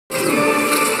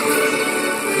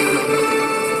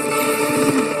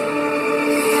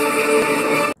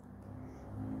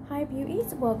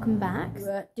guys, welcome back.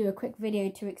 Do a quick video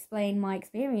to explain my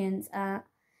experience at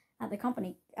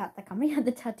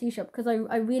the tattoo shop, because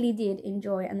I really did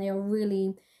enjoy it and they are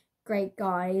really great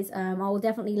guys. I will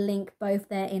definitely link both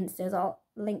their instas. I'll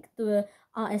link the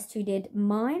artist who did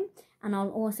mine, and I'll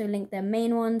also link their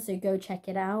main one, so go check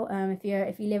it out.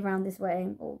 If you live around this way,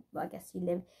 or I guess you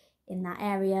live in that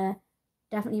area,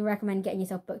 definitely recommend getting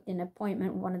yourself booked in an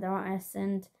appointment with one of their artists,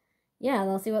 and yeah,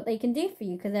 they'll see what they can do for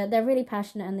you, because they're really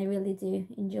passionate and they really do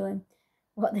enjoy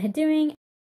what they're doing.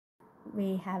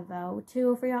 We have 2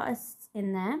 or 3 artists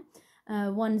in there.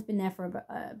 One's been there for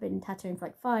been tattooing for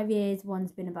like 5 years.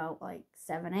 One's been about like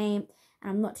 7, 8, and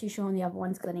I'm not too sure on the other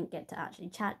ones because I didn't get to actually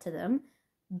chat to them.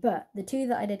 But the 2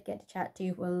 that I did get to chat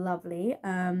to were lovely.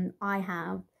 I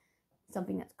have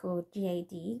something that's called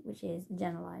GAD, which is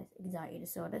generalized anxiety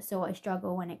disorder. So I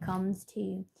struggle when it comes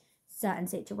to certain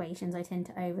situations. I tend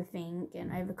to overthink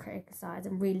and over-criticize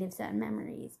and relive certain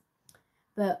memories.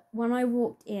 But when I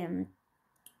walked in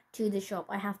to the shop,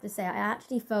 I have to say I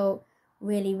actually felt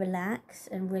really relaxed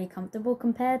and really comfortable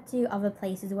compared to other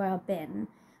places where I've been.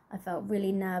 I felt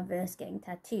really nervous getting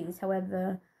tattoos.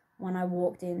 However, when I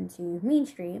walked into Mean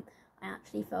Street, I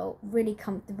actually felt really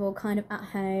comfortable, kind of at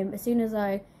home. As soon as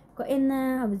I got in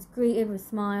there, I was greeted with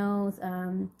smiles,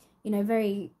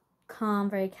 very calm,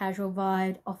 very casual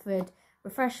vibe, offered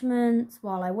refreshments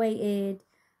while I waited,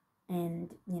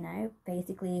 and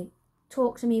basically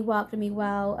talked to me, worked with me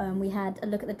well. We had a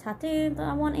look at the tattoo that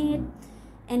I wanted,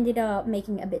 ended up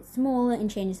making it a bit smaller and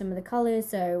changing some of the colours.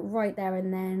 So right there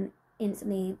and then,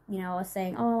 instantly, I was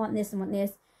saying, oh, I want this and want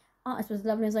this. Artist was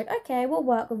lovely. I was like, okay, we'll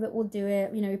work with it, we'll do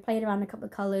it. We played around a couple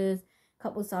of colours,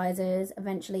 couple of sizes,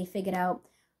 eventually figured out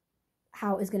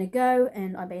how it was going to go,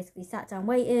 and I basically sat down,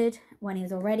 waited. When he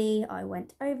was all ready, I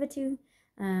went over to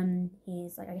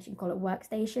his, I guess you can call it,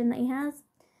 workstation that he has.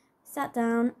 Sat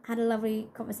down, had a lovely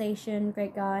conversation,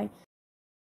 great guy.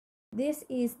 This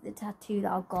is the tattoo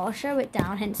that I've got. I'll show it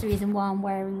down, hence the reason why I'm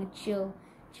wearing a chill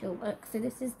look. So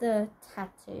this is the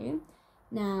tattoo.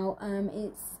 Now,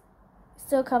 it's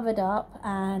still covered up,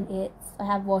 and I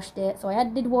have washed it. So I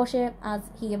did wash it as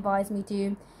he advised me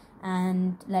to,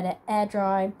 and let it air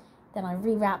dry. Then I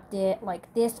rewrapped it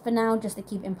like this for now, just to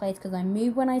keep it in place, because I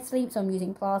move when I sleep, so I'm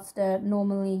using plaster.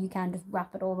 Normally you can just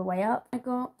wrap it all the way up. It's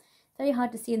very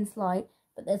hard to see in this light,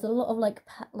 but there's a lot of like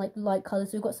light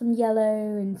colours. So we've got some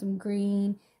yellow and some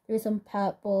green. There is some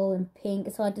purple and pink.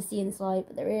 It's hard to see in this light,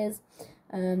 but there is.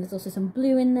 There's also some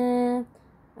blue in there.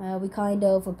 We kind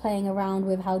of were playing around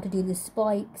with how to do the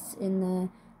spikes in the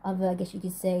other, I guess you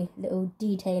could say, little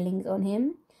detailings on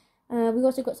him. We've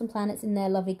also got some planets in there,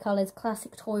 lovely colours,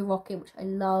 classic toy rocket, which I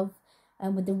love,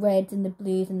 with the reds and the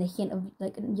blues and the hint of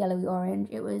like yellowy orange.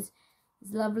 It's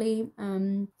lovely.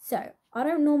 So I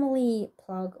don't normally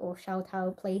plug or shout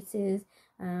out places,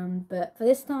 but for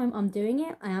this time I'm doing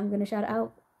it. I am going to shout it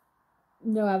out.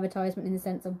 No advertisement in the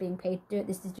sense of being paid to do it.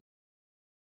 This is just, if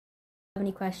you have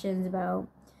any questions about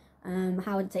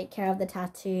how to take care of the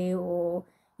tattoo, or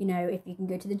if you can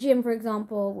go to the gym, for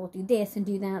example, we'll do this and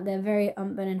do that. They're very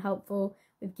open and helpful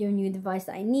with giving you the advice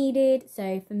that I needed.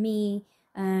 So for me,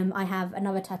 I have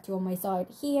another tattoo on my side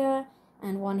here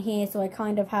and one here, so I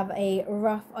kind of have a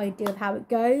rough idea of how it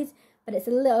goes, but it's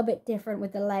a little bit different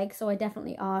with the legs. So I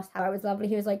definitely asked how. It was lovely.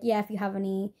 He was like, yeah, if you have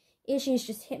any issues,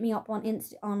 just hit me up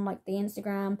on like the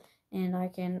Instagram, and I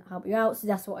can help you out. So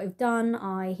that's what I've done.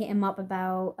 I hit him up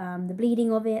about the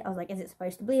bleeding of it. I was like, is it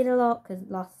supposed to bleed a lot? Because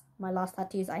my last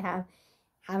tattoos I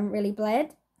haven't really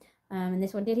bled, and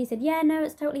this one did. He said, yeah, no,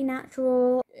 it's totally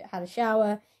natural. Had a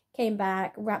shower, came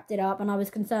back, wrapped it up, and I was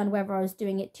concerned whether I was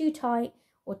doing it too tight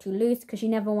or too loose, because you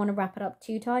never want to wrap it up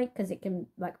too tight, because it can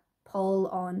like pull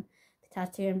on the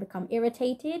tattoo and become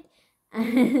irritated.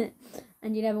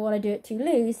 And you never want to do it too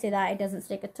loose so that it doesn't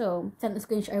stick at all. Sent the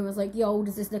screenshot over, was like, yo,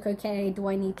 does this look okay? Do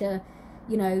I need to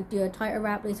do a tighter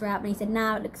wrap, loose wrap? And he said,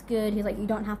 nah, it looks good. He's like, you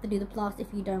don't have to do the plaster if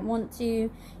you don't want to.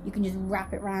 You can just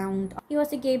wrap it round. He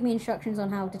also gave me instructions on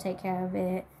how to take care of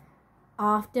it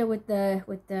after with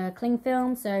the cling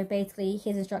film. So basically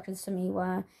his instructions to me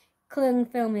were cling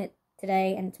film it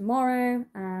today and tomorrow.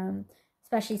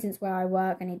 Especially since where I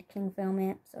work, I need to cling film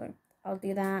it. So I'll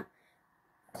do that.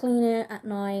 Clean it at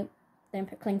night, then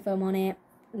put cling film on it,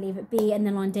 leave it be, and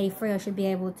then on day 3 I should be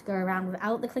able to go around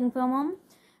without the cling film on,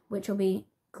 which will be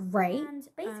great. And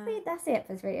basically that's it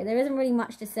for this video. There isn't really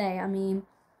much to say. I mean,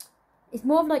 it's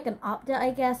more of like an update,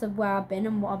 I guess, of where I've been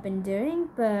and what I've been doing,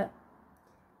 but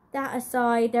that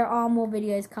aside, there are more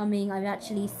videos coming. I've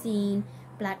actually seen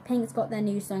Blackpink's got their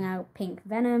new song out, Pink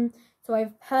Venom. So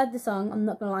I've heard the song, I'm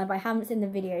not gonna lie, but I haven't seen the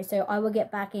video, so I will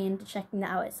get back into checking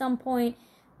that out at some point.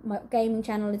 my gaming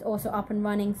channel is also up and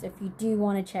running, so if you do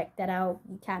want to check that out,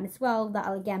 you can as well.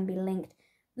 That'll again be linked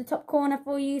in the top corner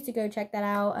for you, so go check that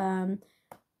out.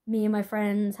 Me and my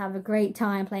friends have a great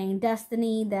time playing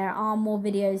Destiny. There are more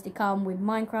videos to come with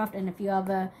Minecraft and a few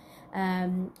other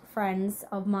friends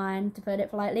of mine, to put it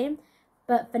politely.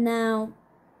 But for now,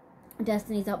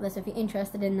 Destiny's up there, so if you're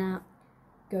interested in that,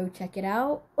 go check it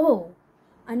out. Oh,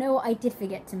 I know what I did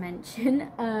forget to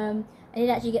mention. I did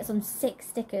actually get some sick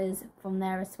stickers from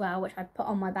there as well, which I put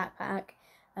on my backpack.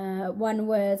 One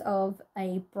was of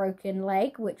a broken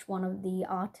leg, which one of the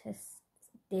artists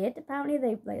did. Apparently,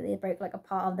 they broke like a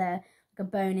part of their, like a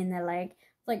bone in their leg.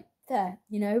 It's like, there,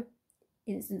 you know,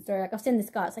 instant story. Like, I've seen the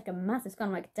scar, it's like a massive scar.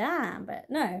 I'm like, damn, but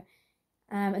no.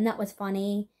 And that was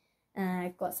funny.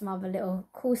 Got some other little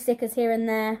cool stickers here and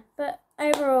there, but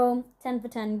overall 10 for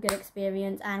 10, good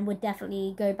experience, and would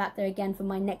definitely go back there again for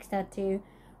my next tattoo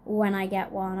when I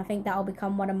get one. I think that'll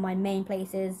become one of my main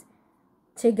places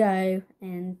to go,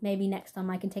 and maybe next time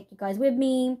I can take you guys with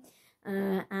me,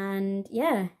 and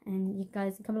yeah, and you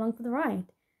guys can come along for the ride.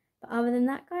 But other than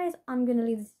that, guys, I'm gonna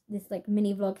leave this like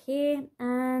mini vlog here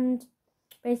and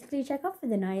basically check off for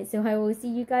the night, so I will see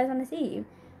you guys when I see you.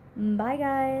 Bye,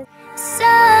 guys. So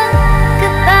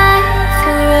goodbye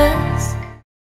for us.